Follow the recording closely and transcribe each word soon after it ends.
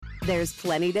There's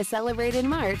plenty to celebrate in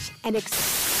March and National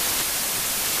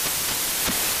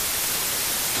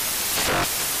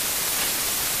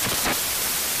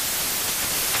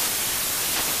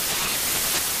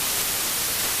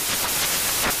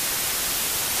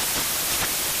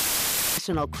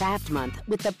Craft Month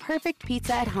with the perfect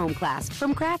pizza at home class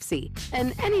from Craftsy.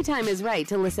 And anytime is right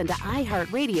to listen to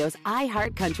iHeartRadio's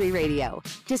iHeartCountry Radio.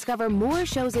 Discover more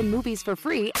shows and movies for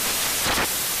free.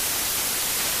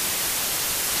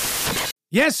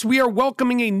 Yes, we are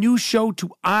welcoming a new show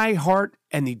to iHeart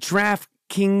and the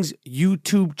DraftKings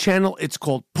YouTube channel. It's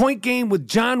called Point Game with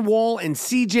John Wall and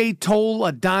CJ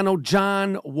Toledano.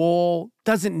 John Wall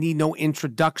doesn't need no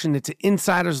introduction. It's an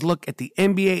insider's look at the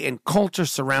NBA and culture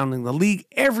surrounding the league.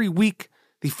 Every week,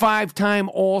 the five-time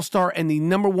All-Star and the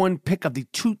number one pick of the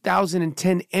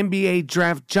 2010 NBA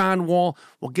draft, John Wall,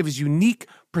 will give his unique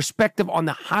perspective on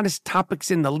the hottest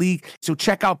topics in the league. So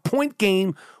check out Point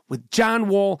Game with John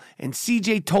Wall and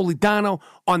CJ Toledano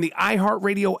on the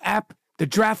iHeartRadio app, the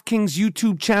DraftKings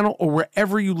YouTube channel, or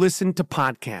wherever you listen to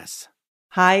podcasts.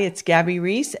 Hi, it's Gabby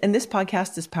Reese, and this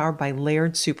podcast is powered by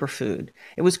Laird Superfood.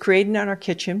 It was created in our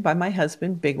kitchen by my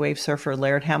husband, big wave surfer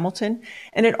Laird Hamilton,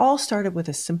 and it all started with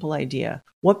a simple idea.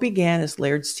 What began as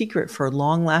Laird's secret for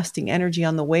long-lasting energy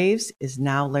on the waves is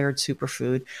now Laird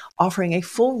Superfood, offering a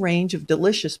full range of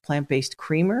delicious plant-based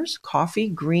creamers, coffee,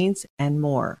 greens, and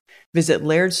more. Visit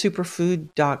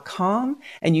lairdsuperfood.com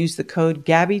and use the code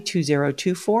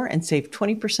GABBY2024 and save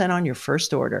 20% on your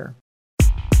first order.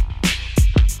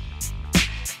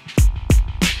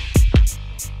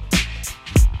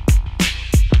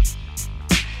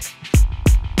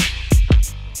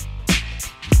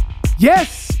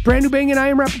 Yes, brand new banging I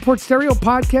Am Rappaport Stereo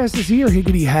podcast is here.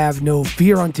 Higgity, have no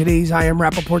fear. On today's I Am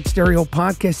Rappaport Stereo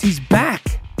podcast, he's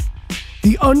back.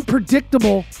 The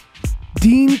unpredictable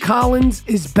Dean Collins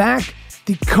is back.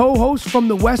 The co-host from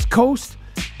the West Coast,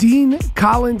 Dean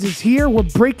Collins, is here. We're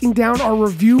breaking down our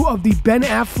review of the Ben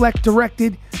Affleck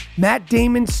directed, Matt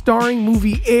Damon starring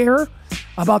movie Air,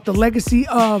 about the legacy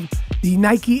of the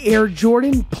Nike Air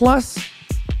Jordan. Plus,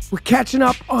 we're catching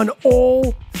up on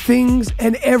all things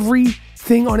and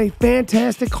everything on a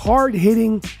fantastic,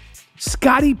 hard-hitting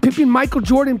Scottie Pippen Michael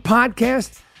Jordan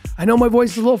podcast. I know my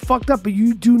voice is a little fucked up, but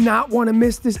you do not want to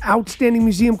miss this outstanding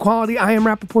museum quality I Am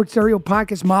Rappaport Stereo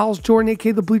podcast. Miles Jordan,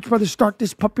 a.k.a. the Bleach Brothers, start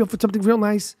this puppy off with something real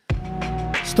nice.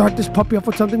 Start this puppy off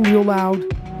with something real loud.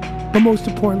 But most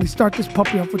importantly, start this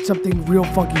puppy off with something real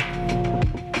funky.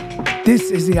 This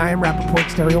is the I Am Rappaport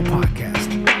Stereo podcast.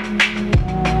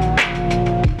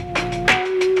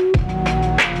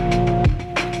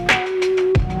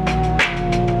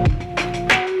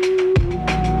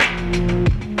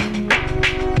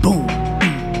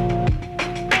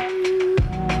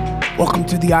 Welcome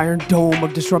to the Iron Dome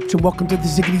of Disruption. Welcome to the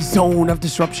Ziggity Zone of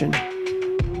Disruption. The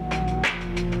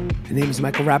name is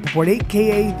Michael Rappaport,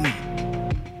 a.k.a.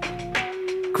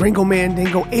 the Gringo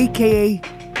Mandingo, a.k.a.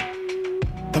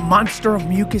 the Monster of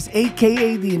Mucus,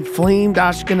 a.k.a. the Inflamed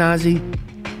Ashkenazi,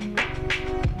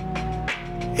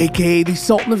 a.k.a. the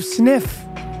Sultan of Sniff.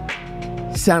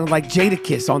 Sounded like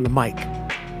Jadakiss on the mic.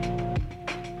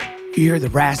 You hear the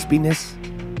raspiness?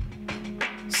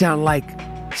 Sound like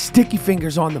Sticky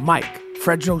Fingers on the mic.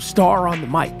 Fredro Starr on the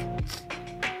mic.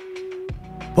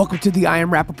 Welcome to the I Am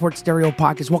Rappaport Stereo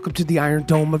podcast. Welcome to the Iron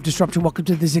Dome of Disruption. Welcome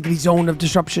to the Ziggity Zone of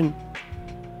Disruption.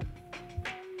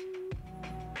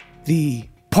 The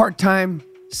part-time,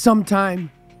 sometime,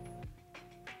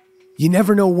 you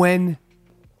never know when,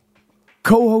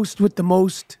 co-host with the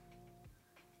most,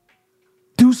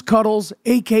 Deuce Cuddles,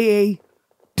 a.k.a.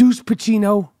 Deuce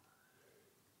Pacino,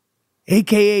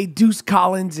 a.k.a. Deuce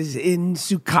Collins, is in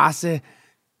Sukasa.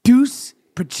 Deuce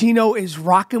Pacino is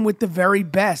rocking with the very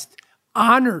best.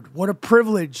 Honored. What a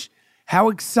privilege. How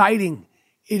exciting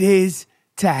it is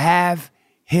to have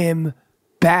him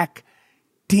back.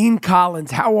 Dean Collins,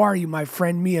 how are you, my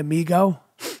friend, mi amigo?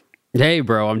 Hey,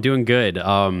 bro, I'm doing good.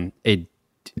 It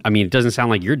doesn't sound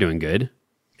like you're doing good.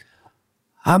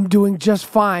 I'm doing just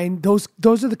fine. Those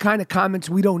are the kind of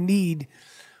comments we don't need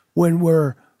when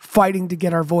we're fighting to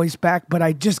get our voice back, but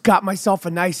I just got myself a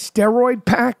nice steroid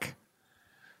pack.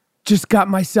 Just got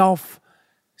myself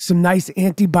some nice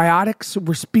antibiotics.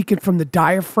 We're speaking from the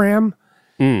diaphragm.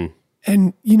 And,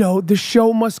 the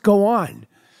show must go on.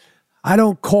 I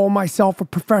don't call myself a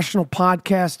professional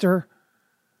podcaster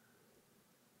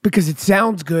because it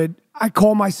sounds good. I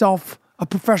call myself a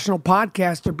professional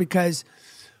podcaster because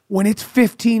when it's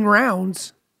 15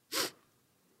 rounds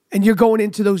and you're going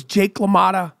into those Jake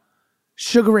LaMotta,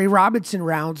 Sugar Ray Robinson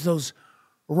rounds, those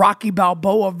Rocky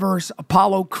Balboa versus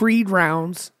Apollo Creed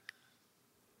rounds,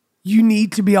 you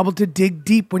need to be able to dig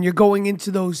deep when you're going into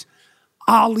those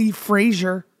Ali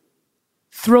Frazier,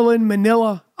 Thrillin'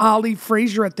 Manila, Ali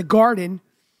Frazier at the Garden,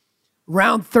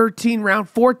 round 13, round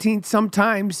 14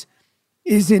 sometimes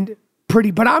isn't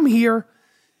pretty. But I'm here,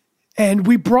 and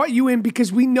we brought you in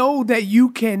because we know that you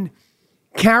can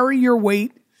carry your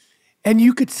weight, and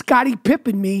you could Scottie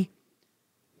Pippen me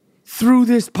through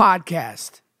this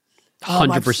podcast.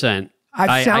 100%.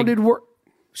 I've sounded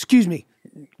excuse me.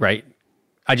 Right.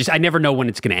 I never know when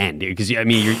it's going to end, because I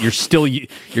mean you're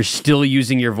still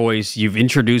using your voice. You've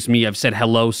introduced me. I've said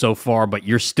hello so far, but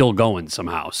you're still going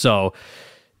somehow. So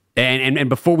and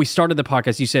before we started the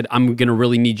podcast, you said I'm going to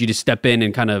really need you to step in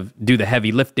and kind of do the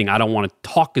heavy lifting. I don't want to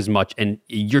talk as much, and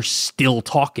you're still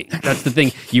talking. That's the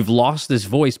thing. You've lost this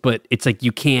voice, but it's like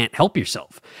you can't help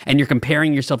yourself, and you're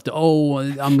comparing yourself to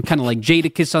I'm kind of like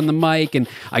Jadakiss on the mic, and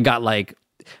I got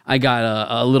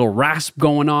a little rasp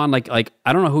going on. Like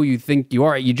I don't know who you think you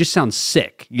are. You just sound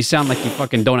sick. You sound like you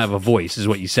fucking don't have a voice is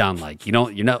what you sound like.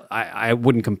 I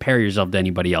wouldn't compare yourself to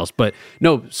anybody else. But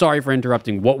no, sorry for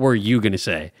interrupting. What were you going to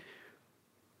say?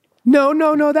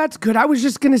 No, that's good. I was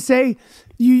just going to say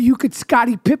you could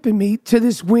Scottie Pippen me to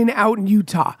this win out in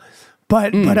Utah.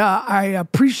 But I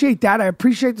appreciate that. I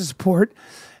appreciate the support.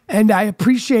 And I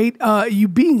appreciate you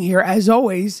being here as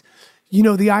always. You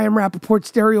know, the I Am Rappaport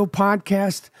Stereo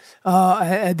podcast,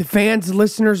 the fans, the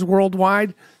listeners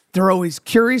worldwide, they're always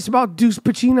curious about Deuce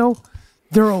Pacino.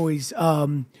 They're always,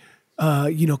 concerned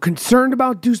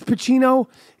about Deuce Pacino,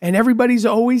 and everybody's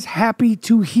always happy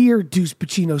to hear Deuce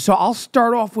Pacino. So I'll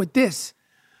start off with this,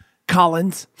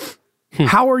 Collins.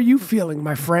 How are you feeling,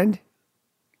 my friend?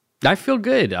 I feel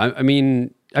good.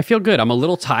 I feel good. I'm a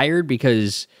little tired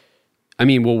because...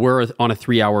 we're on a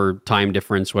 3-hour time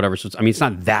difference, whatever. So it's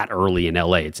not that early in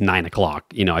LA. It's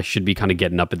 9:00. I should be kind of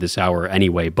getting up at this hour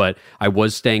anyway. But I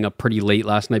was staying up pretty late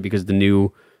last night because the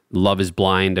new Love is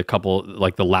Blind,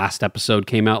 the last episode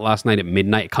came out last night at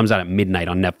midnight. It comes out at midnight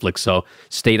on Netflix. So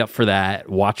stayed up for that,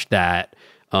 watched that.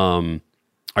 Are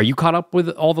you caught up with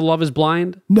all the Love is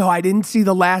Blind? No, I didn't see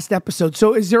the last episode.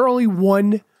 So is there only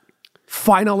one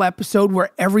final episode where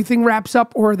everything wraps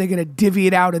up, or are they going to divvy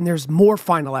it out and there's more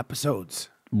final episodes?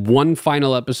 One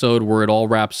final episode where it all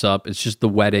wraps up. It's just the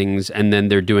weddings, and then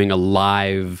they're doing a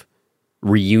live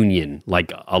reunion,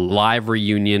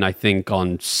 I think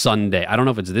on Sunday. I don't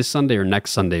know if it's this Sunday or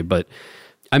next Sunday, but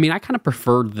I kind of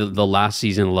preferred the last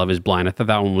season of Love is Blind. I thought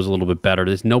that one was a little bit better.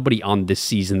 There's nobody on this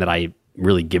season that I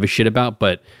really give a shit about,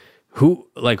 but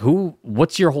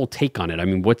what's your whole take on it?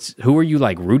 Who are you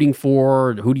rooting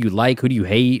for? Who do you like? Who do you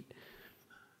hate?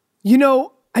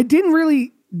 I didn't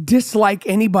really dislike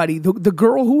anybody. The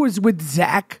girl who was with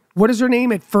Zach, what is her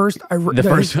name at first?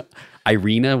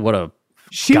 Irina, what a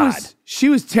she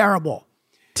was terrible.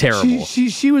 Terrible.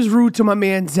 She was rude to my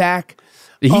man Zach.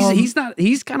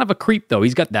 He's kind of a creep though.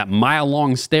 He's got that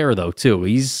mile-long stare though too.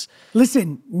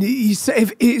 Listen,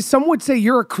 if some would say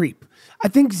you're a creep. I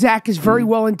think Zach is very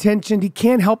well-intentioned. He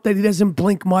can't help that he doesn't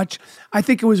blink much. I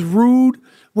think it was rude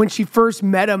when she first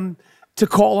met him to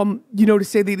call him, to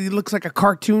say that he looks like a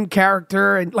cartoon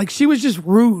character. And she was just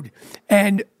rude.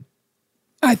 And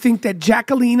I think that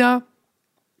Jacquelina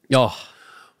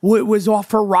was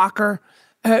off her rocker.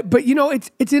 But,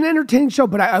 it's an entertaining show.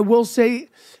 But I will say,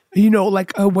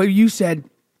 what you said,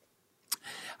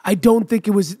 I don't think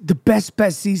it was the best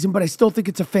season, but I still think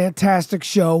it's a fantastic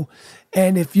show.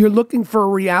 And if you're looking for a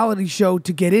reality show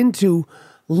to get into,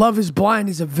 Love is Blind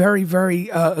is a very, very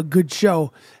good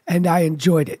show, and I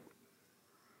enjoyed it.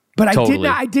 But totally.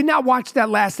 I did not watch that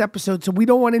last episode, so we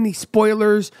don't want any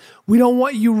spoilers. We don't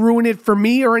want you ruin it for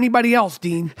me or anybody else,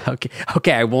 Dean.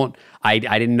 Okay, I won't. I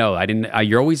didn't know.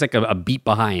 You're always like a beat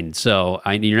behind, so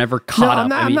you're never caught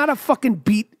up. I'm not a fucking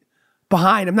beat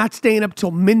behind. I'm not staying up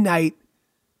till midnight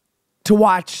to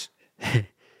watch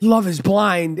Love is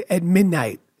Blind at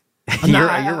midnight. You're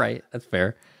right. That's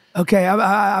fair. Okay,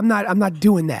 I'm not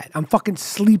doing that. I'm fucking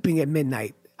sleeping at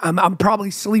midnight. I'm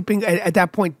probably sleeping at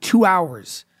that point 2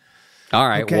 hours. All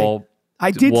right. Okay? Well,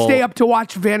 I did stay up to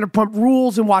watch Vanderpump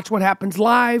Rules and watch What Happens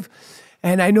Live,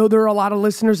 and I know there are a lot of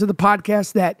listeners of the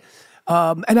podcast that.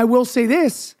 And I will say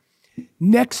this: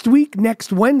 next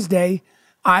Wednesday,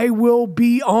 I will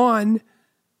be on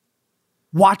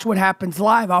Watch What Happens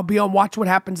Live. I'll be on Watch What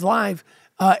Happens Live,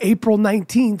 April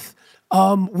 19th,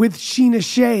 with Sheena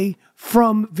Shea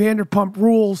from Vanderpump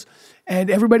Rules, and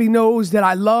everybody knows that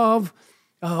I love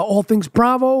all things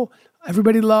Bravo.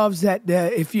 Everybody loves that.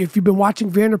 If you've been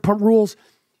watching Vanderpump Rules,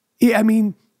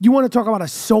 you want to talk about a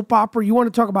soap opera. You want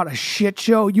to talk about a shit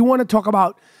show. You want to talk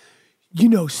about,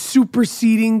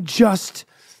 superseding just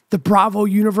the Bravo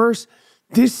universe.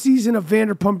 This season of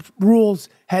Vanderpump Rules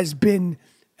has been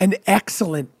an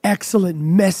excellent,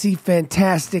 messy,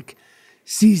 fantastic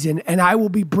season, and I will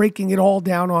be breaking it all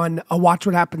down on Watch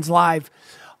What Happens Live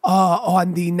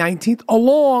on the 19th,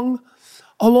 along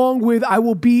with I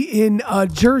will be in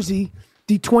Jersey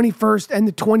the 21st and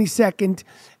the 22nd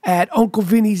at Uncle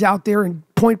Vinny's out there in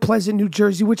Point Pleasant, New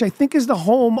Jersey, which I think is the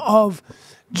home of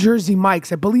Jersey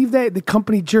Mike's. I believe that the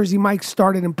company Jersey Mike's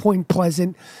started in Point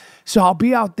Pleasant. So I'll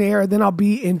be out there. Then I'll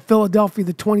be in Philadelphia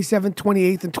the 27th,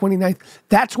 28th, and 29th.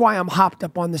 That's why I'm hopped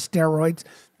up on the steroids.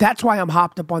 That's why I'm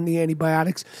hopped up on the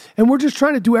antibiotics. And we're just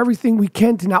trying to do everything we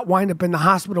can to not wind up in the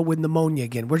hospital with pneumonia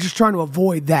again. We're just trying to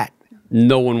avoid that.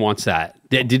 No one wants that.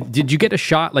 Did you get a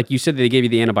shot? Like you said, they gave you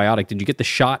the antibiotic. Did you get the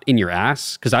shot in your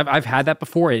ass? Because I've had that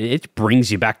before. It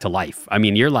brings you back to life. I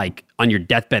mean, you're like on your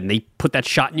deathbed and they put that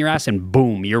shot in your ass and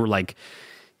boom,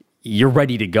 you're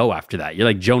ready to go after that. You're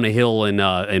like Jonah Hill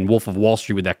and Wolf of Wall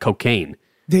Street with that cocaine.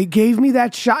 They gave me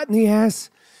that shot in the ass,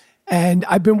 and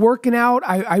I've been working out.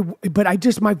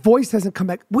 But my voice hasn't come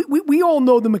back. We all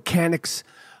know the mechanics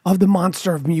of the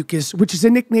monster of mucus, which is a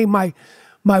nickname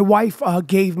my wife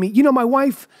gave me. You know, my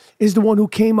wife is the one who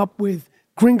came up with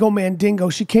Gringo Mandingo.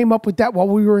 She came up with that while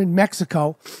we were in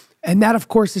Mexico. And that, of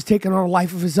course, has taken on a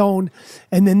life of its own.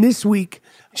 And then this week,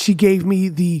 she gave me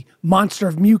the Monster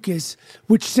of Mucus,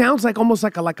 which sounds like almost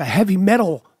like a heavy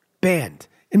metal band.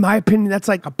 In my opinion, that's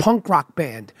like a punk rock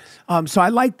band. So I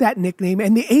like that nickname.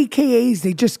 And the AKAs,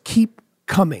 they just keep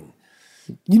coming.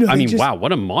 You know, wow,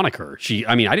 what a moniker.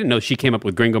 I didn't know she came up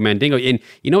with Gringo Mandingo. And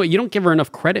you know what? You don't give her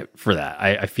enough credit for that,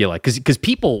 I feel like. Because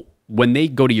people, when they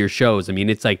go to your shows,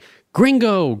 it's like,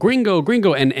 Gringo, Gringo,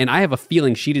 Gringo. And I have a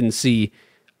feeling she didn't see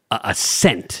a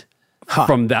cent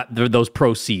from those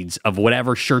proceeds of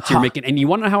whatever shirts you're making. And you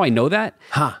want to know how I know that?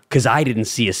 Because I didn't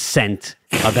see a cent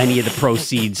of any of the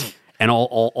proceeds and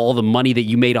all the money that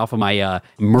you made off of my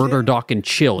Murder, Doc, and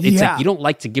Chill. It's like you don't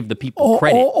like to give the people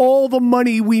credit. All the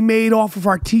money we made off of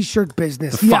our T-shirt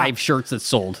business. The 5 shirts that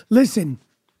sold. Listen,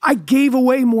 I gave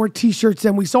away more T-shirts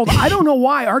than we sold. I don't know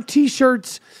why. Our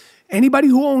T-shirts, anybody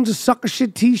who owns a Sucker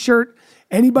Shit T-shirt,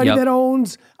 anybody that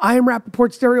owns I Am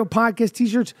Rappaport Stereo Podcast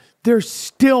T-shirts, they're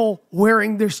still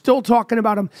talking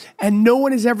about them. And no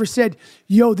one has ever said,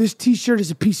 yo, this T-shirt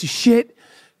is a piece of shit.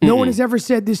 No one has ever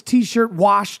said this T-shirt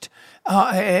washed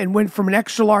and went from an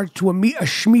extra large to a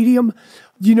schmedium.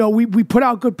 You know, we put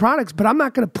out good products, but I'm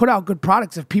not going to put out good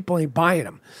products if people ain't buying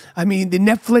them. I mean, the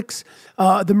Netflix,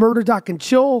 the Murder, Doc, and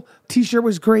Chill T-shirt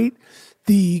was great.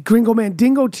 The Gringo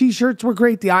Mandingo T-shirts were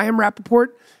great. The I Am Rappaport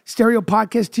Stereo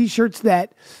Podcast T-shirts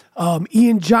that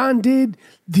Ian John did.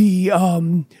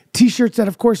 The T-shirts that,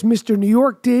 of course, Mr. New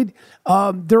York did.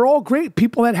 They're all great.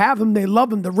 People that have them, they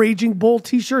love them. The Raging Bull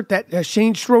T-shirt that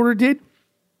Shane Schroeder did.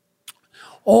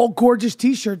 All gorgeous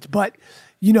T-shirts, but,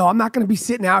 you know, I'm not going to be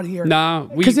sitting out here. Nah,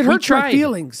 because it hurts my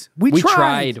feelings. We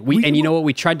tried. And you know what?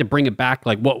 We tried to bring it back.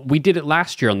 Like what we did it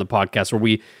last year on the podcast where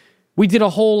we did a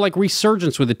whole like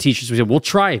resurgence with the T-shirts. We said, we'll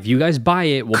try. If you guys buy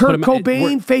it, we'll put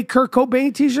them fake Kurt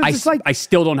Cobain T-shirts. I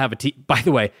still don't have a by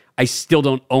the way, I still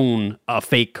don't own a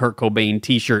fake Kurt Cobain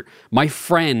T-shirt. My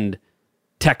friend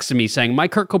texted me saying, my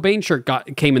Kurt Cobain shirt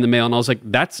came in the mail. And I was like,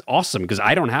 that's awesome because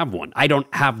I don't have one. I don't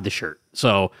have the shirt.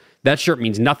 So that shirt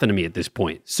means nothing to me at this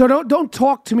point. So don't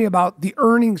talk to me about the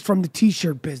earnings from the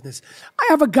T-shirt business. I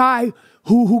have a guy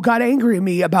who got angry at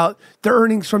me about the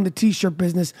earnings from the T-shirt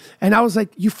business. And I was like,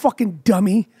 you fucking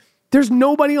dummy. There's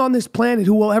nobody on this planet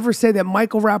who will ever say that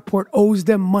Michael Rappaport owes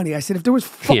them money. I said, if there was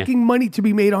fucking money to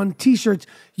be made on T-shirts,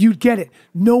 you'd get it.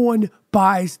 No one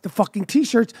buys the fucking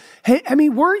T-shirts. Hey, I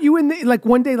mean, weren't you in the, like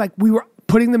one day, like we were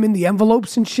putting them in the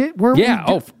envelopes and shit?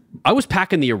 I was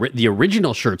packing the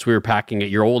original shirts we were packing at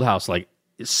your old house like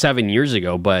 7 years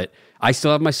ago, but I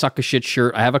still have my Sucker Shit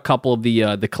shirt. I have a couple of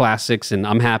the classics, and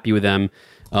I'm happy with them.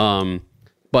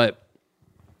 But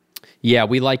yeah,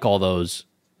 we like all those.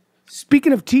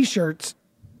 Speaking of T-shirts,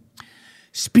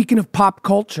 speaking of pop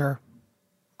culture,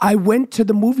 I went to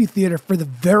the movie theater for the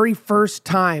very first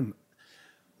time.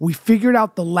 We figured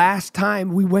out the last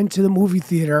time we went to the movie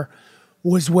theater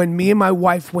was when me and my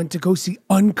wife went to go see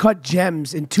Uncut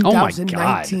Gems in 2019. Oh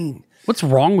my God. What's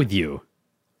wrong with you?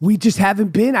 We just haven't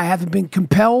been. I haven't been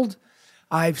compelled.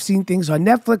 I've seen things on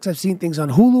Netflix. I've seen things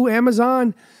on Hulu,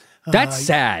 Amazon. That's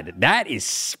sad. That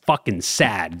is fucking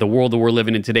sad. The world that we're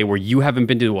living in today where you haven't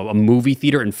been to a movie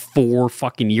theater in 4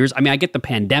 fucking years. I mean, I get the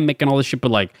pandemic and all this shit, but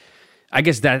like, I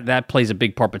guess that plays a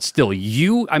big part, but still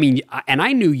and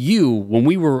I knew you when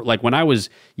we were like, when I was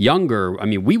younger, I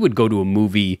mean, we would go to a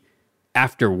movie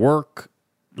after work,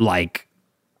 like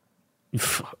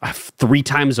 3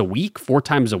 times a week, 4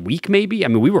 times a week, maybe. I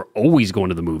mean, we were always going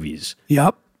to the movies.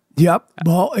 Yep.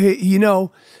 Well,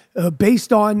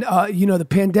 based on, the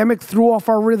pandemic threw off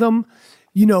our rhythm.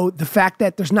 the fact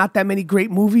that there's not that many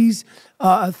great movies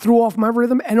threw off my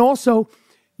rhythm. And also,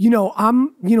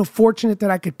 I'm, fortunate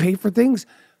that I could pay for things.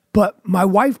 But my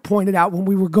wife pointed out when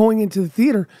we were going into the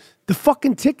theater, the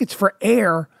fucking tickets for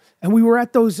Air, and we were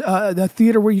at those, the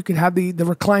theater where you could have the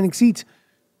reclining seats.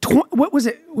 What was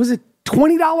it? Was it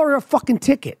 $20 a fucking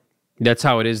ticket? That's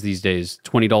how it is these days.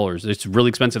 $20. It's really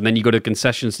expensive. Then you go to the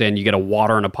concession stand, you get a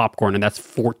water and a popcorn, and that's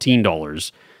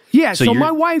 $14. Yeah, so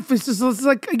my wife is just it's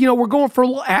like, we're going for a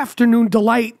little afternoon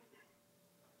delight.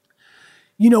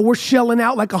 We're shelling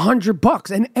out like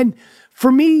 $100. And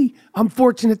for me, I'm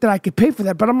fortunate that I could pay for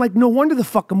that. But I'm like, no wonder the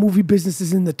fucking movie business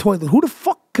is in the toilet. Who the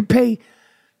fuck could pay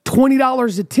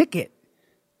 $20 a ticket?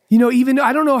 Even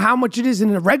I don't know how much it is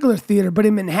in a regular theater, but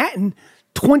in Manhattan,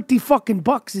 20 fucking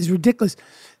bucks is ridiculous.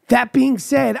 That being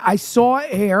said, I saw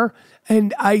Air,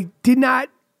 and I did not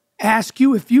ask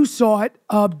you if you saw it.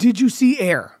 Did you see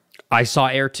Air? I saw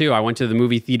Air too. I went to the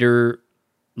movie theater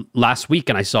last week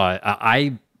and I saw it.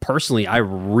 I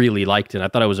really liked it. I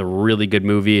thought it was a really good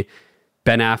movie.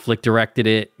 Ben Affleck directed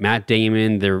it. Matt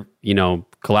Damon, they're,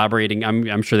 collaborating.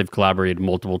 I'm sure they've collaborated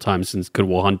multiple times since Good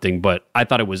Will Hunting, but I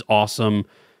thought it was awesome.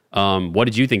 What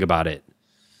did you think about it?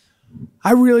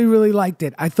 I really, really liked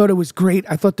it. I thought it was great.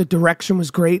 I thought the direction was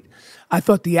great. I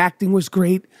thought the acting was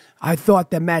great. I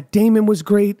thought that Matt Damon was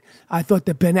great. I thought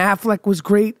that Ben Affleck was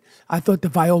great. I thought that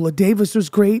Viola Davis was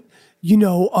great.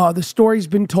 The story's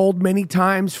been told many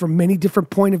times from many different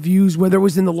point of views, whether it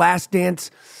was in the Last Dance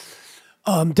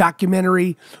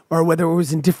documentary or whether it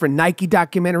was in different Nike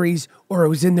documentaries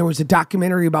or there was a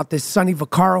documentary about this Sonny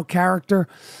Vaccaro character.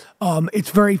 It's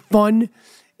very fun.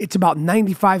 It's about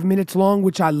 95 minutes long,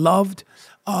 which I loved.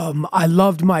 I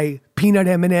loved my peanut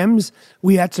M&Ms.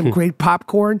 We had some great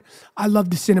popcorn. I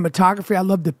loved the cinematography. I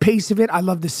loved the pace of it. I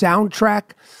loved the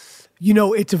soundtrack.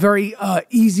 It's a very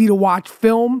easy to watch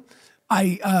film.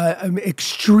 I am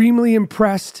extremely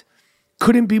impressed.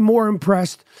 Couldn't be more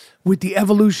impressed with the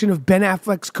evolution of Ben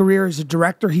Affleck's career as a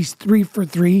director. He's 3 for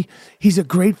 3. He's a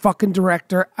great fucking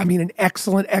director. I mean, an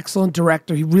excellent, excellent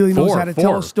director. He really knows how to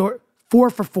tell a story.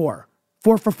 4 for 4.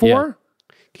 4 for 4? Yeah.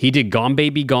 He did Gone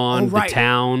Baby Gone, The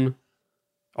Town,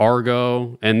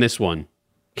 Argo, and this one.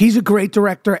 He's a great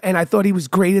director, and I thought he was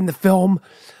great in the film.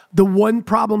 The one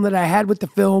problem that I had with the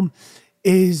film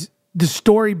is the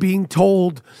story being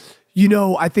told.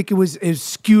 I think it was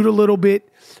skewed a little bit,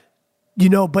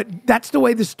 but that's the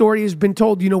way the story has been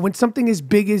told. When something as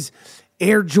big as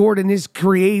Air Jordan is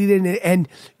created and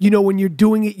when you're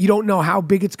doing it, you don't know how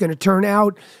big it's going to turn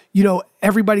out.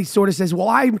 Everybody sort of says, well,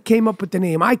 I came up with the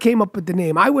name. I came up with the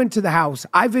name. I went to the house.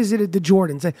 I visited the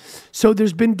Jordans. So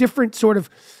there's been different sort of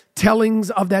tellings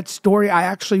of that story. I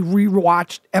actually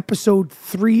rewatched episode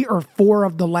 3 or 4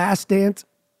 of The Last Dance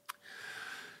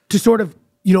to sort of,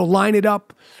 line it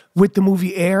up with the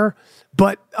movie Air.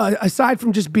 But aside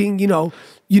from just being,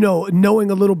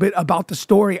 knowing a little bit about the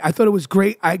story, I thought it was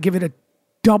great. I give it a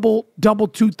double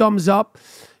 2 thumbs up,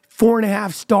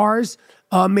 4.5 stars,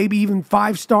 maybe even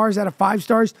 5 stars out of 5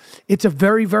 stars. It's a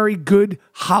very, very good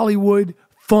Hollywood,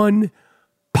 fun,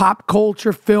 pop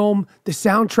culture film. The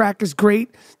soundtrack is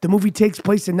great. The movie takes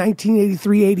place in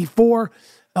 1983-84.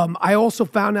 I also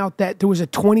found out that there was a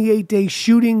 28-day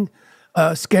shooting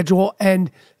schedule,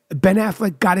 and Ben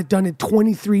Affleck got it done in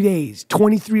 23 days.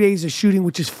 23 days of shooting,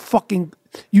 which is fucking...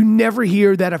 You never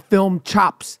hear that a film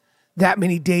chops that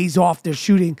many days off their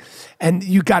shooting. And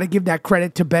you got to give that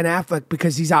credit to Ben Affleck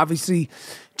because he's obviously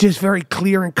just very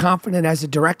clear and confident as a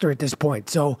director at this point.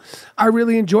 So I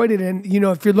really enjoyed it. And,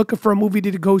 if you're looking for a movie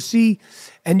to go see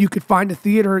and you could find a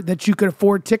theater that you could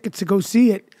afford tickets to go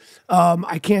see it,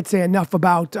 I can't say enough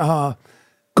about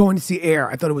going to see Air.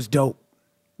 I thought it was dope.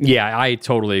 Yeah, I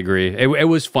totally agree. It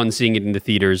was fun seeing it in the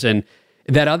theaters, and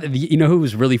that other, who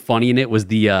was really funny in it was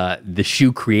the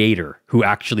shoe creator who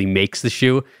actually makes the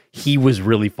shoe. He was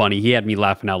really funny. He had me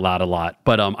laughing out loud a lot.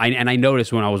 But I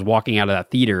noticed when I was walking out of that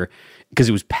theater because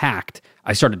it was packed,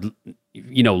 I started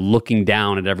looking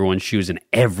down at everyone's shoes, and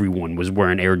everyone was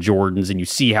wearing Air Jordans, and you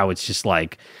see how it's just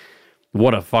like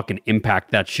what a fucking impact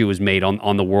that shoe has made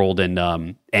on the world,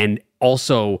 and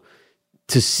also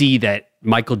to see that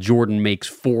Michael Jordan makes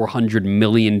 $400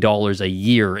 million a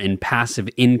year in passive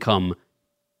income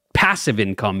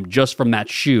just from that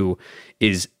shoe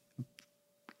is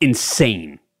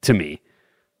insane to me.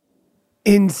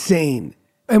 Insane.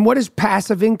 And what does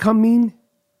passive income mean?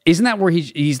 Isn't that where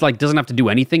he's like doesn't have to do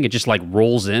anything? It just like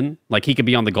rolls in. Like he could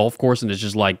be on the golf course and it's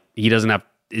just like he doesn't have.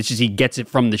 It's just he gets it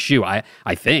from the shoe. I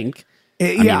think.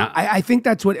 I think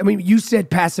that's what I mean. You said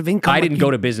passive income. I didn't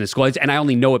go to business school, and I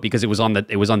only know it because it was on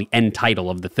the end title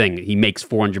of the thing. He makes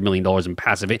 $400 million in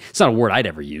passive. It's not a word I'd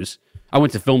ever use. I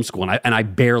went to film school, and I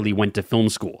barely went to film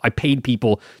school. I paid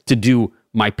people to do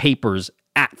my papers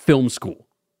at film school,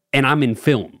 and I'm in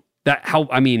film. That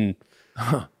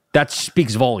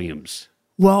speaks volumes.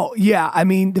 Well, yeah, I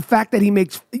mean, the fact that he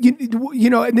makes, you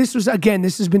know, and this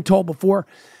has been told before,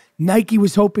 Nike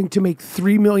was hoping to make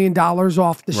 $3 million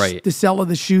off the sale of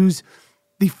the shoes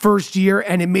the first year,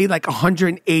 and it made like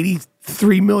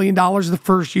 $183 million the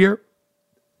first year.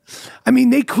 I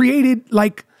mean, they created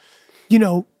like, you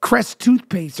know, Crest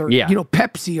toothpaste or, you know,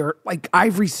 Pepsi or like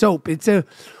Ivory soap. It's a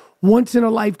once in a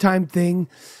lifetime thing.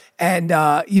 And,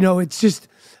 you know, it's just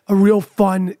a real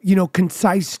fun, you know,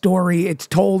 concise story. It's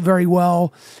told very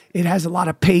well. It has a lot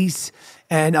of pace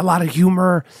and a lot of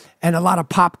humor and a lot of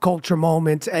pop culture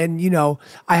moments. And, you know,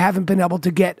 I haven't been able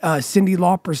to get Cyndi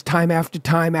Lauper's Time After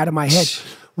Time out of my head.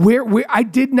 Where I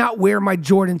did not wear my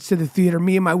Jordans to the theater.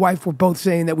 Me and my wife were both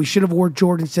saying that we should have wore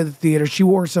Jordans to the theater. She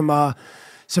wore some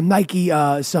Nike,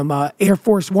 Air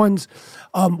Force Ones.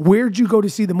 Where'd you go to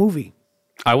see the movie?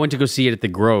 I went to go see it at the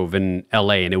Grove in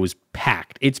LA, and it was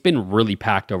packed. It's been really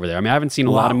packed over there. I mean, I haven't seen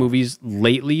a lot of movies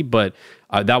lately, but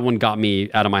that one got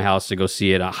me out of my house to go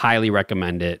see it. I highly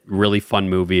recommend it. Really fun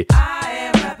movie. I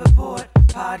Am Rappaport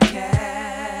Podcast.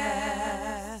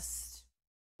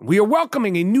 We are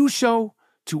welcoming a new show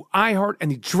to iHeart and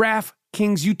the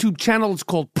DraftKings YouTube channel. It's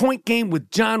called Point Game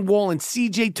with John Wall and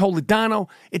CJ Toledano.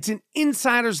 It's an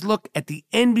insider's look at the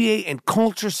NBA and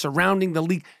culture surrounding the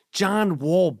league. John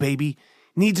Wall, baby.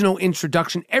 Needs no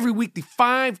introduction. Every week, the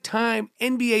 5-time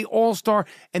NBA All-Star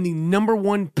and the number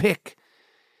 1 pick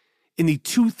in the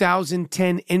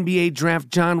 2010 NBA Draft,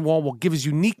 John Wall will give his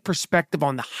unique perspective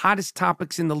on the hottest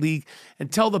topics in the league and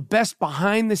tell the best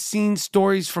behind-the-scenes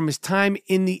stories from his time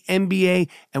in the NBA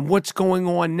and what's going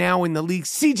on now in the league.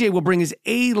 CJ will bring his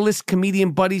A-list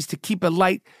comedian buddies to keep it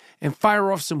light and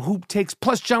fire off some hoop takes.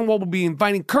 Plus, John Wall will be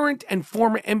inviting current and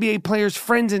former NBA players,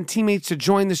 friends, and teammates to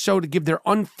join the show to give their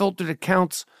unfiltered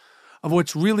accounts of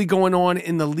what's really going on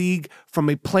in the league from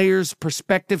a player's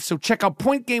perspective. So check out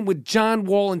Point Game with John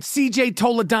Wall and CJ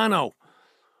Toledano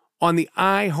on the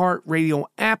iHeartRadio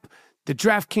app, the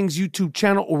DraftKings YouTube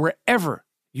channel, or wherever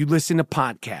you listen to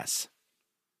podcasts.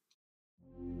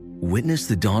 Witness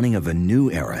the dawning of a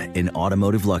new era in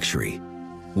automotive luxury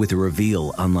with a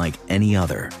reveal unlike any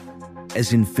other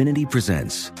as Infiniti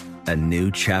presents a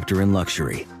new chapter in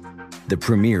luxury, the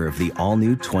premiere of the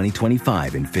all-new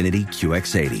 2025 Infiniti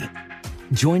QX80.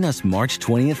 Join us March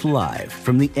 20th live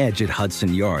from the Edge at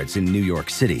Hudson Yards in New York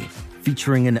City,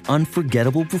 featuring an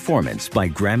unforgettable performance by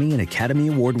Grammy and Academy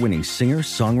Award-winning singer,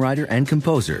 songwriter, and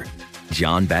composer,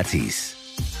 Jon Batiste.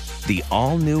 The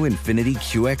all-new Infiniti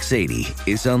QX80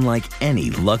 is unlike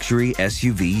any luxury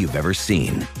SUV you've ever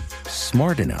seen.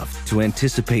 Smart enough to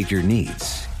anticipate your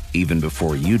needs, even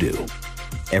before you do.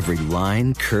 Every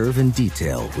line, curve, and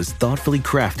detail was thoughtfully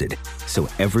crafted, so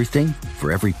everything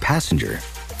for every passenger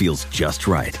feels just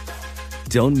right.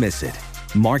 Don't miss it.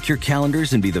 Mark your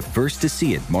calendars and be the first to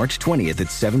see it March 20th at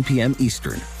 7 p.m.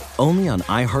 Eastern, only on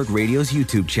iHeartRadio's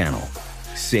YouTube channel.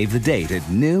 Save the date at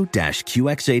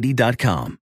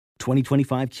new-QX80.com.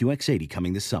 2025 QX80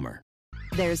 coming this summer.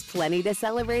 There's plenty to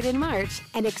celebrate in March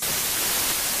and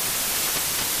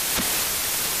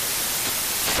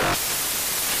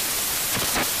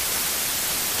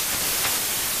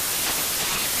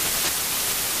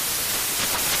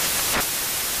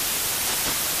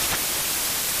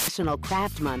National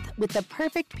Craft Month with the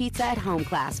perfect pizza at home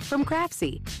class from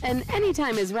Craftsy. And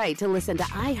anytime is right to listen to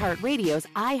iHeartRadio's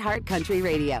iHeart Country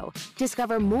Radio.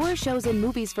 Discover more shows and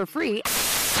movies for free.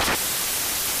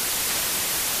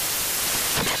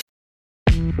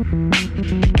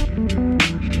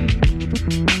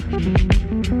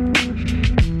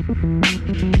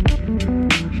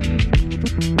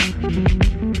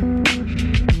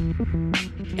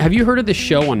 Have you heard of this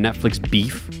show on Netflix,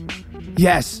 Beef?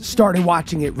 Yes, started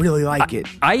watching it, really like it.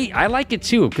 I like it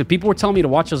too, because people were telling me to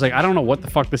watch it. I was like, I don't know what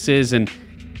the fuck this is. And,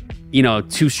 you know,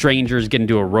 two strangers get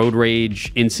into a road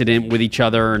rage incident with each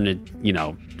other, and, it, you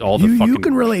know, all the fucking... You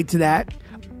can relate to that.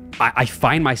 I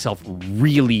find myself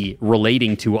really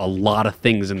relating to a lot of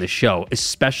things in the show,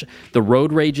 especially the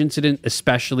road rage incident,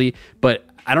 especially. But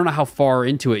I don't know how far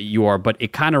into it you are, but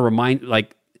it kind of reminds,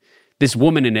 like, this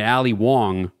woman in Ali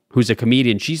Wong, who's a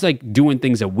comedian, she's like doing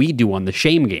things that we do on the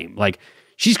Shame Game. Like,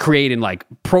 she's creating like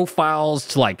profiles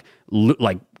to like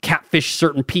catfish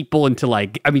certain people into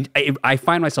like, I mean, I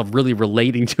find myself really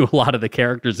relating to a lot of the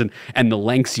characters and the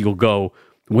lengths you'll go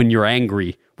when you're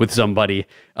angry with somebody.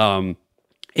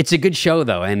 It's a good show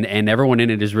though, and everyone in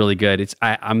it is really good.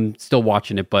 I'm still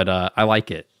watching it, but I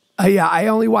like it. Yeah, I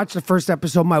only watched the first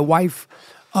episode. My wife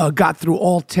got through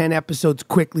all 10 episodes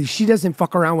quickly. She doesn't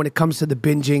fuck around when it comes to the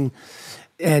binging.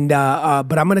 And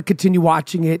but I'm going to continue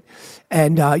watching it.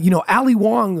 And, Ali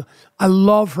Wong, I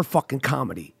love her fucking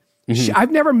comedy.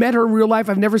 I've never met her in real life.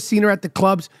 I've never seen her at the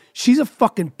clubs. She's a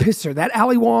fucking pisser. That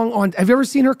Ali Wong have you ever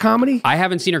seen her comedy? I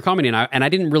haven't seen her comedy, and I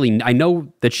didn't really, I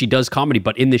know that she does comedy,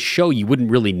 but in this show, you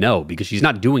wouldn't really know because she's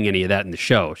not doing any of that in the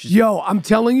show. Yo, I'm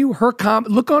telling you,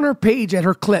 look on her page at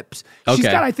her clips. She's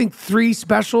got, I think, 3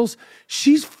 specials.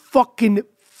 She's fucking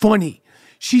funny.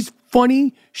 She's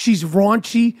funny. She's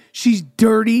raunchy. She's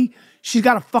dirty. She's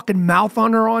got a fucking mouth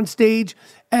on her on stage.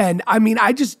 And I mean,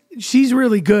 she's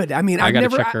really good. I mean, I've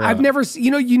never,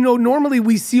 normally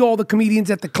we see all the comedians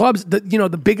at the clubs,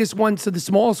 the biggest ones to the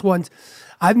smallest ones.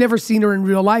 I've never seen her in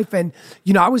real life. And,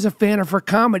 I was a fan of her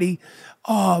comedy.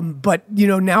 But,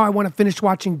 now I want to finish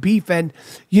watching Beef. And,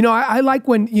 I like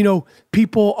when,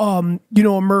 people,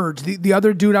 emerge. The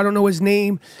other dude, I don't know his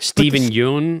name. Steven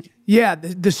Yeun. Yeah.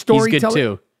 The storyteller. He's good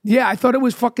too. Yeah. I thought it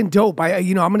was fucking dope.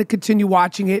 I'm going to continue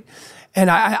watching it. And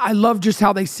I love just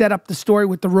how they set up the story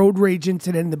with the road rage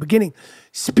incident in the beginning.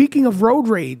 Speaking of road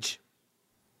rage.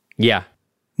 Yeah.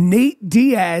 Nate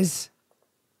Diaz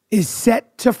is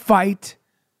set to fight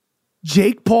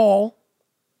Jake Paul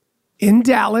in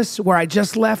Dallas, where I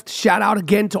just left. Shout out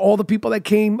again to all the people that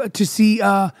came to see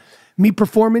me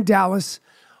perform in Dallas.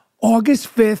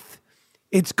 August 5th.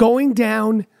 It's going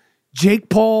down. Jake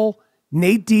Paul,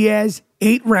 Nate Diaz,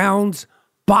 8 rounds,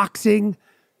 boxing.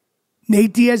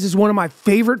 Nate Diaz is one of my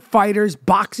favorite fighters,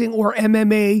 boxing or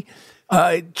MMA.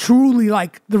 Truly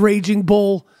like the Raging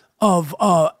Bull of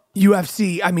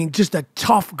UFC. I mean, just a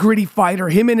tough, gritty fighter.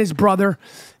 Him and his brother,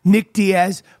 Nick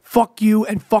Diaz. Fuck you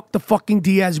and fuck the fucking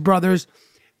Diaz brothers.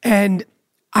 And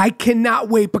I cannot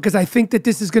wait because I think that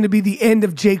this is going to be the end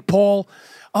of Jake Paul.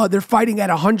 They're fighting at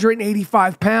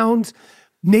 185 pounds.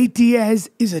 Nate Diaz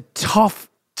is a tough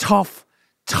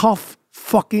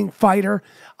fucking fighter.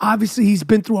 Obviously, he's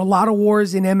been through a lot of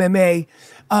wars in MMA,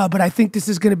 but I think this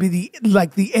is going to be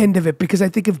the end of it because I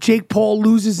think if Jake Paul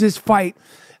loses this fight,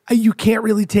 you can't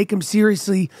really take him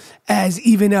seriously as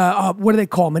even what do they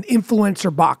call him? An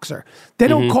influencer boxer. They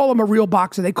don't call him a real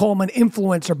boxer. They call him an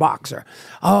influencer boxer.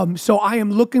 So I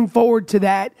am looking forward to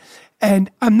that. And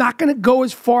I'm not going to go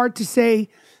as far to say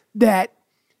that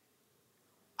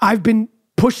I've been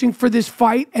pushing for this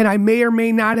fight and I may or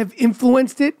may not have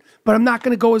influenced it, but I'm not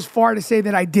going to go as far to say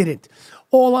that I didn't.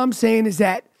 All I'm saying is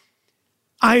that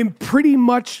I am pretty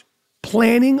much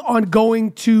planning on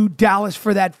going to Dallas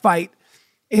for that fight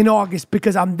in August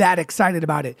because I'm that excited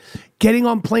about it. Getting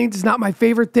on planes is not my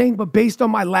favorite thing, but based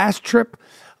on my last trip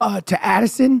to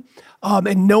Addison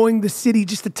and knowing the city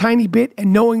just a tiny bit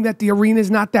and knowing that the arena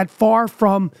is not that far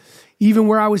from even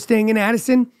where I was staying in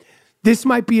Addison, this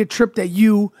might be a trip that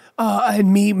you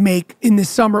and me make in the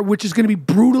summer, which is going to be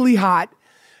brutally hot.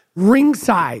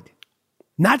 Ringside,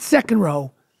 not second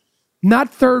row,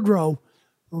 not third row,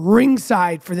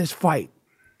 ringside for this fight.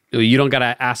 You don't got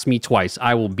to ask me twice.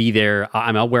 I will be there.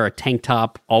 I'll wear a tank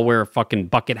top. I'll wear a fucking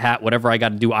bucket hat, whatever I got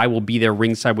to do. I will be there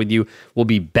ringside with you. We'll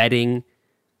be betting.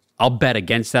 I'll bet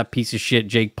against that piece of shit,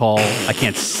 Jake Paul. I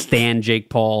can't stand Jake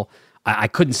Paul. I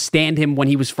couldn't stand him when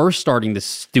he was first starting this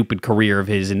stupid career of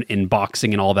his in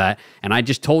boxing and all that. And I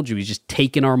just told you, he's just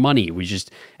taking our money.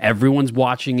 Everyone's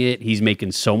watching it. He's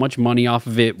making so much money off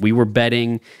of it. We were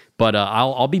betting, but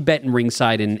I'll be betting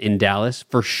ringside in Dallas.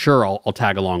 For sure, I'll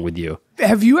tag along with you.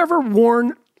 Have you ever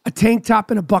worn a tank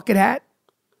top and a bucket hat?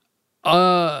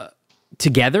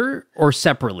 Together or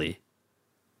separately?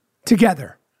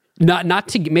 Together.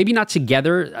 Maybe not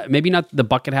together, maybe not the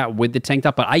bucket hat with the tank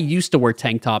top, but I used to wear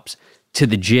tank tops to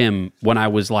the gym when I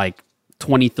was like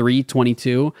 23,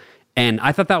 22, and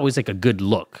I thought that was like a good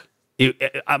look.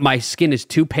 My skin is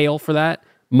too pale for that.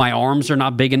 My arms are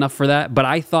not big enough for that, but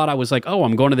I thought I was like, oh,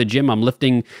 I'm going to the gym, I'm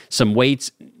lifting some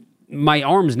weights. My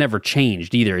arms never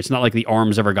changed either. It's not like the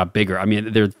arms ever got bigger. I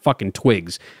mean, they're fucking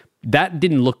twigs. That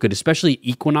didn't look good, especially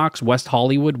Equinox, West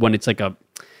Hollywood, when it's like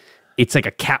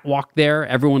a catwalk there.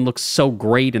 Everyone looks so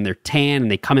great and they're tan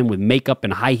and they come in with makeup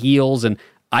and high heels, and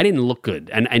I didn't look good.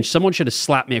 And someone should have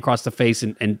slapped me across the face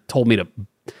and told me to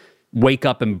wake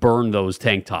up and burn those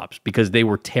tank tops because they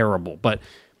were terrible. But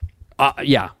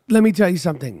yeah. Let me tell you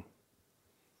something.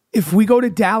 If we go to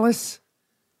Dallas,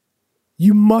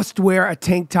 you must wear a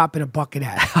tank top and a bucket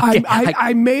hat.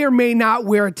 I may or may not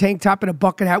wear a tank top and a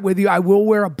bucket hat with you. I will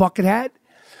wear a bucket hat,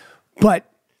 but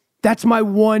that's my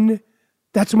one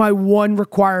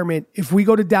requirement. If we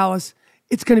go to Dallas,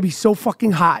 it's going to be so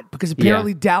fucking hot because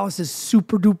apparently Dallas is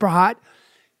super duper hot.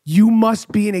 You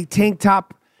must be in a tank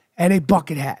top and a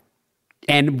bucket hat.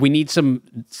 And we need some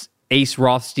Ace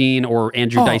Rothstein or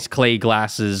Andrew Dice Clay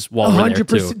glasses while we're there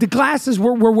too. The glasses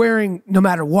we're wearing no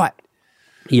matter what.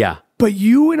 Yeah. But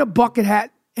you in a bucket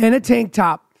hat and a tank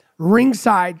top,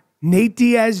 ringside, Nate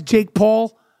Diaz, Jake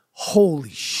Paul, holy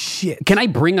shit. Can I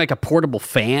bring like a portable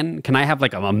fan? Can I have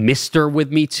like a mister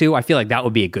with me too? I feel like that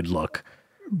would be a good look.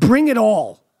 Bring it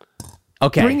all.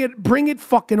 Okay. Bring it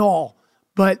fucking all.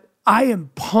 But I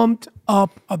am pumped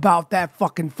up about that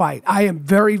fucking fight. I am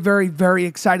very, very, very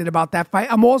excited about that fight.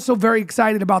 I'm also very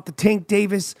excited about the Tank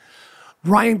Davis,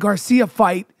 Ryan Garcia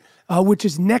fight, which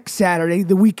is next Saturday,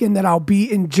 the weekend that I'll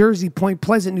be in Jersey, Point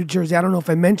Pleasant, New Jersey. I don't know if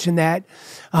I mentioned that.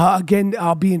 Again,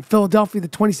 I'll be in Philadelphia the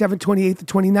 27th, 28th, the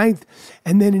 29th.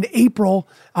 And then in April,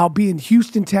 I'll be in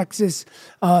Houston, Texas,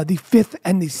 the 5th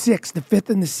and the 6th. The 5th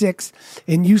and the 6th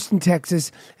in Houston,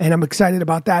 Texas. And I'm excited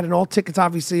about that. And all tickets,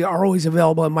 obviously, are always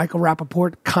available at Michael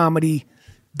Rappaport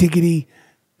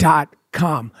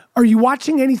ComedyDiggity.com. Are you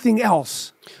watching anything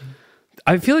else?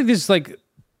 I feel like this like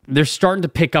they're starting to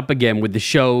pick up again with the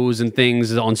shows and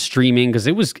things on streaming because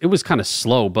it was kind of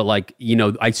slow. But like, you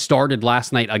know, I started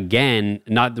last night again.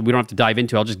 Not that we don't have to dive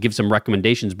into it, I'll just give some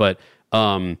recommendations. But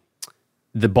the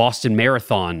Boston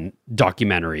Marathon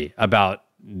documentary about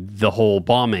the whole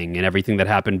bombing and everything that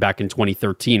happened back in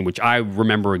 2013, which I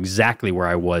remember exactly where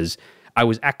I was. I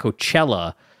was at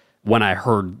Coachella when I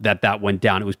heard that went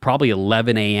down. It was probably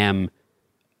 11 a.m.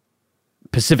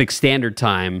 Pacific Standard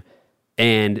Time.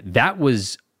 And that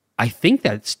was, I think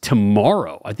that's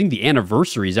tomorrow. I think the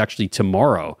anniversary is actually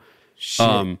tomorrow.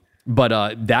 Shit.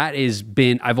 But that has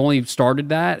been, I've only started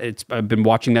that. I've been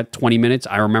watching that 20 minutes.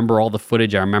 I remember all the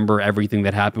footage. I remember everything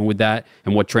that happened with that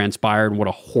and what transpired and what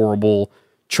a horrible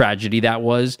tragedy that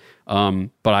was. But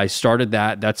I started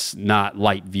that. That's not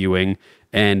light viewing.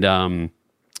 And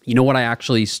you know what I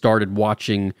actually started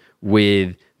watching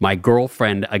with my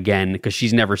girlfriend again, because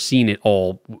she's never seen it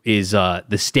all, is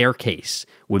The Staircase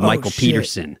with Michael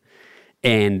Peterson.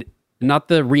 And not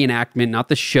the reenactment, not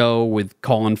the show with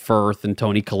Colin Firth and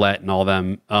Toni Collette and all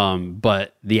them,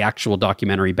 but the actual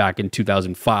documentary back in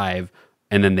 2005.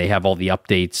 And then they have all the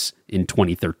updates in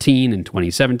 2013 and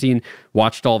 2017.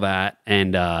 Watched all that,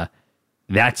 and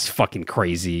that's fucking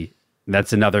crazy.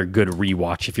 That's another good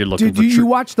rewatch if you're looking for... Did you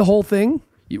watch the whole thing?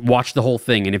 Watch the whole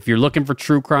thing. And if you're looking for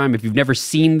true crime, if you've never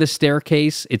seen The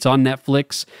Staircase, it's on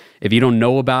Netflix. If you don't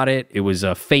know about it, it was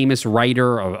a famous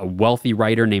writer, a wealthy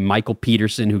writer named Michael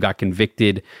Peterson, who got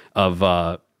convicted of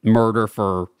murder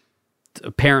for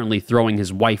apparently throwing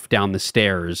his wife down the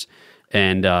stairs.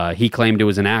 And he claimed it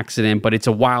was an accident, but it's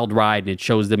a wild ride, and it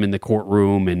shows them in the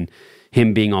courtroom and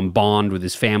him being on bond with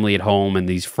his family at home, and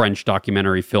these French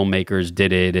documentary filmmakers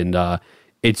did it. And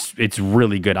it's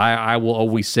really good. I will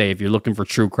always say, if you're looking for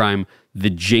true crime,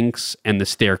 The Jinx and The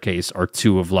Staircase are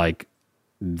two of like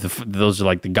those are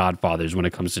like the godfathers when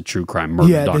it comes to true crime. Murder,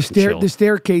 yeah, Chill. The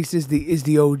Staircase is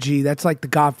the OG. That's like the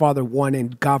Godfather 1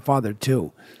 and Godfather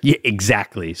 2. Yeah,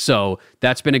 exactly. So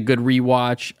that's been a good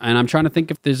rewatch, and I'm trying to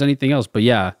think if there's anything else. But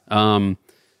yeah,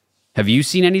 have you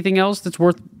seen anything else that's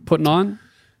worth putting on?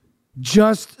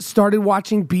 Just started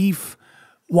watching Beef,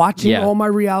 watching all my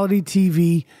reality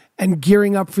TV, and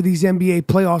gearing up for these NBA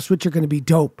playoffs, which are going to be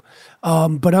dope.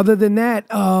 But other than that,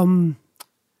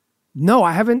 no,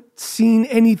 I haven't seen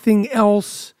anything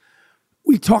else.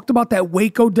 We talked about that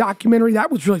Waco documentary. That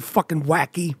was really fucking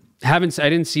wacky. I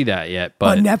didn't see that yet,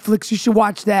 but on Netflix, you should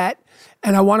watch that.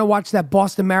 And I want to watch that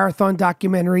Boston Marathon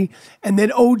documentary. And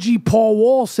then OG Paul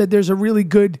Wall said there's a really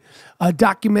good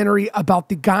documentary about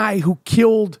the guy who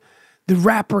killed the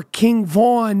rapper King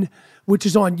Von, which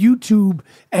is on YouTube.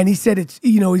 And he said it's,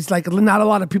 he's like, not a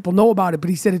lot of people know about it, but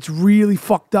he said it's really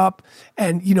fucked up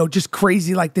and, just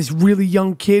crazy. Like this really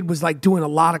young kid was like doing a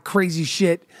lot of crazy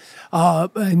shit.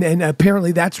 And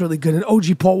apparently that's really good. And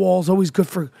OG Paul Wall is always good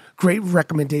for great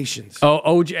recommendations. Oh,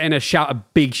 OG, and a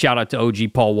big shout out to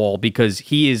OG Paul Wall, because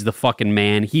he is the fucking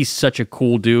man. He's such a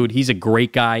cool dude. He's a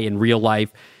great guy in real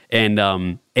life. And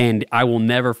I will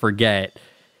never forget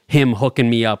him hooking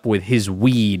me up with his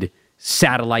weed,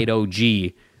 Satellite OG.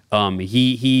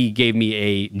 He gave me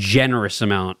a generous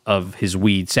amount of his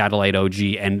weed, Satellite OG,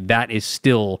 and that is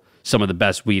still some of the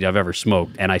best weed I've ever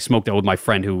smoked. And I smoked that with my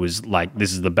friend who was like,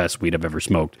 this is the best weed I've ever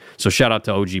smoked. So shout out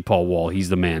to OG Paul Wall. He's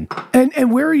the man.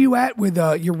 And where are you at with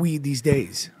your weed these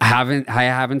days? I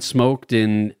haven't smoked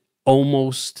in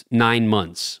almost 9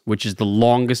 months, which is the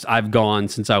longest I've gone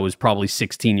since I was probably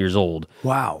 16 years old.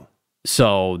 Wow.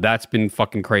 So that's been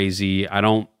fucking crazy. I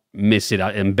don't miss it.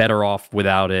 I'm better off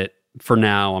without it. For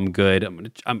now, I'm good.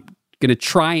 I'm gonna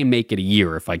try and make it a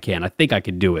year if I can. I think I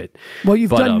could do it. Well,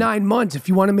 you've done 9 months. If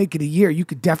you want to make it a year, you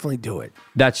could definitely do it.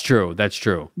 That's true.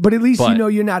 But at least you know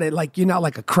you're not like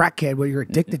a crackhead where you're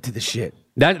addicted to the shit.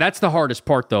 That's the hardest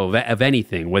part, though, of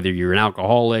anything. Whether you're an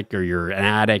alcoholic or you're an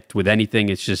addict with anything,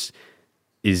 it's just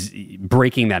is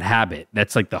breaking that habit.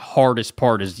 That's like the hardest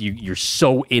part. Is you're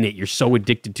so in it, you're so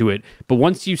addicted to it. But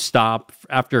once you stop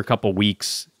after a couple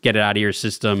weeks, get it out of your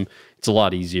system, it's a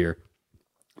lot easier.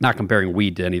 Not comparing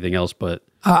weed to anything else, but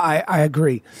I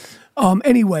agree.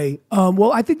 Anyway,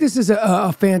 well, I think this is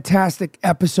a fantastic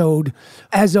episode.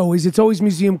 As always, it's always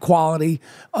museum quality.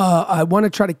 I want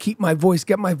to try to get my voice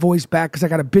back because I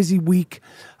got a busy week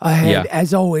ahead,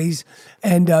 as always.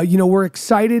 And, we're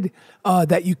excited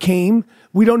that you came.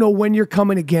 We don't know when you're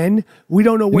coming again. We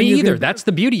don't know when Me either. That's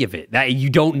the beauty of it, that you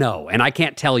don't know. And I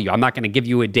can't tell you. I'm not going to give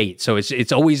you a date. So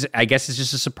it's always, I guess it's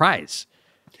just a surprise.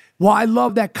 Well, I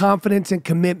love that confidence and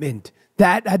commitment.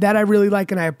 That I really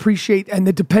like and I appreciate, and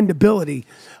the dependability.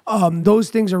 Those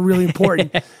things are really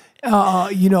important.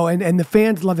 And the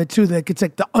fans love it too. Like it's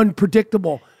like the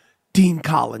unpredictable Dean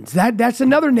Collins. That's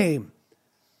another name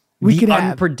we could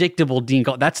have. Unpredictable Dean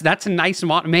Collins. That's a nice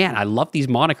man. I love these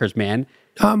monikers, man.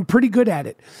 I'm pretty good at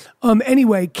it.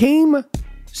 Anyway, gave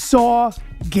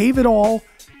it all.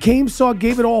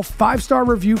 5-star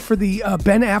review for the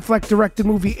Ben Affleck directed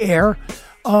movie Air.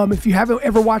 If you haven't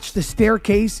ever watched The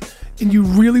Staircase and you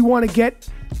really want to get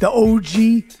the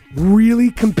OG,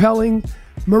 really compelling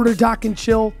Murder, Doc, and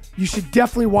Chill, you should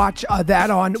definitely watch that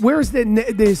on. Where is the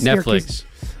Staircase?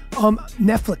 Netflix.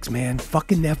 Netflix, man.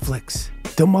 Fucking Netflix.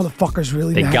 Them motherfuckers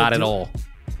really They got it all.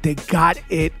 They got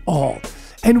it all.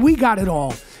 And we got it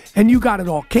all. And you got it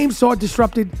all. Came, saw,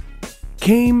 disrupted.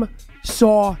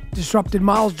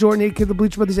 Miles Jordan, a.k.a. the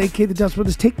Bleach Brothers, a.k.a. the Dust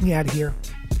Brothers. Take me out of here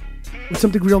with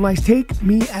something real nice. Take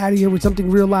me out of here with something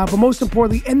real loud. But most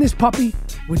importantly, end this puppy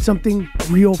with something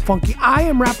real funky. I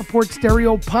am Rappaport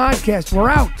Stereo Podcast. We're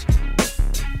out.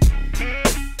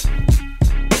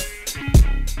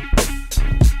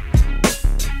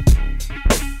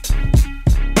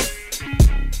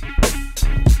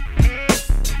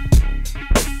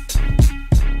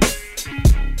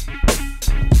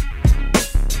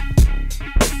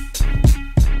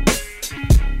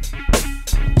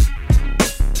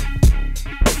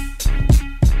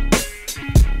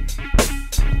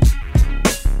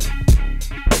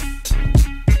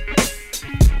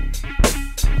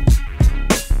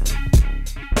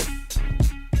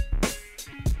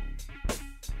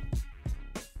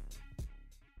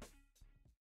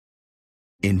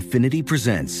 Infiniti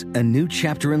presents a new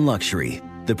chapter in luxury,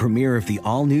 the premiere of the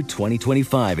all-new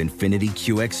 2025 Infiniti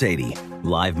QX80,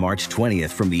 live March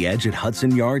 20th from the Edge at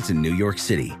Hudson Yards in New York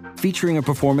City, featuring a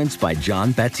performance by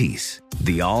John Batiste.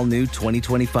 The all-new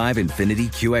 2025 Infiniti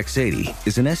QX80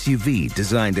 is an SUV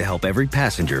designed to help every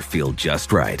passenger feel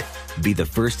just right. Be the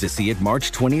first to see it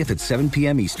March 20th at 7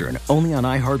 p.m. Eastern, only on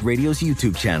iHeartRadio's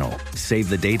YouTube channel. Save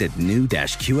the date at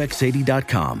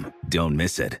new-QX80.com. Don't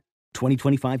miss it.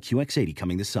 2025 QX80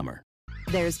 coming this summer.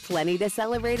 There's plenty to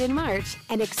celebrate in March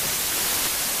and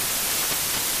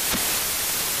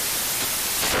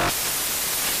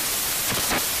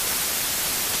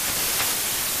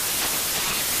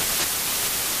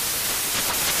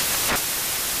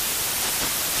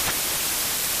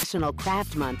National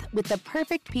Craft Month with the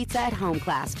perfect pizza at home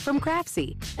class from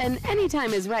Craftsy. And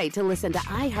anytime is right to listen to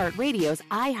iHeartRadio's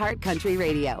iHeart Country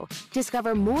Radio.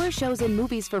 Discover more shows and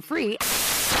movies for free.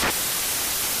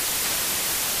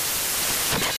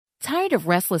 Tired of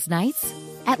restless nights?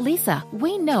 At Leesa,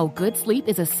 we know good sleep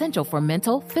is essential for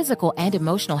mental, physical, and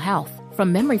emotional health.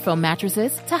 From memory foam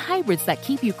mattresses to hybrids that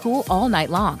keep you cool all night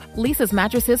long, Leesa's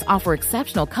mattresses offer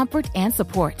exceptional comfort and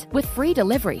support with free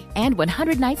delivery and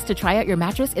 100 nights to try out your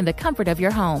mattress in the comfort of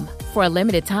your home. For a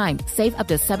limited time, save up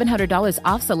to $700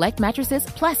 off select mattresses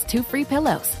plus 2 free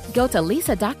pillows. Go to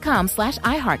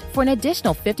leesa.com/iHeart for an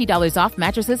additional $50 off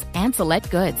mattresses and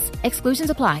select goods. Exclusions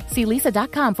apply. See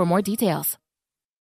leesa.com for more details.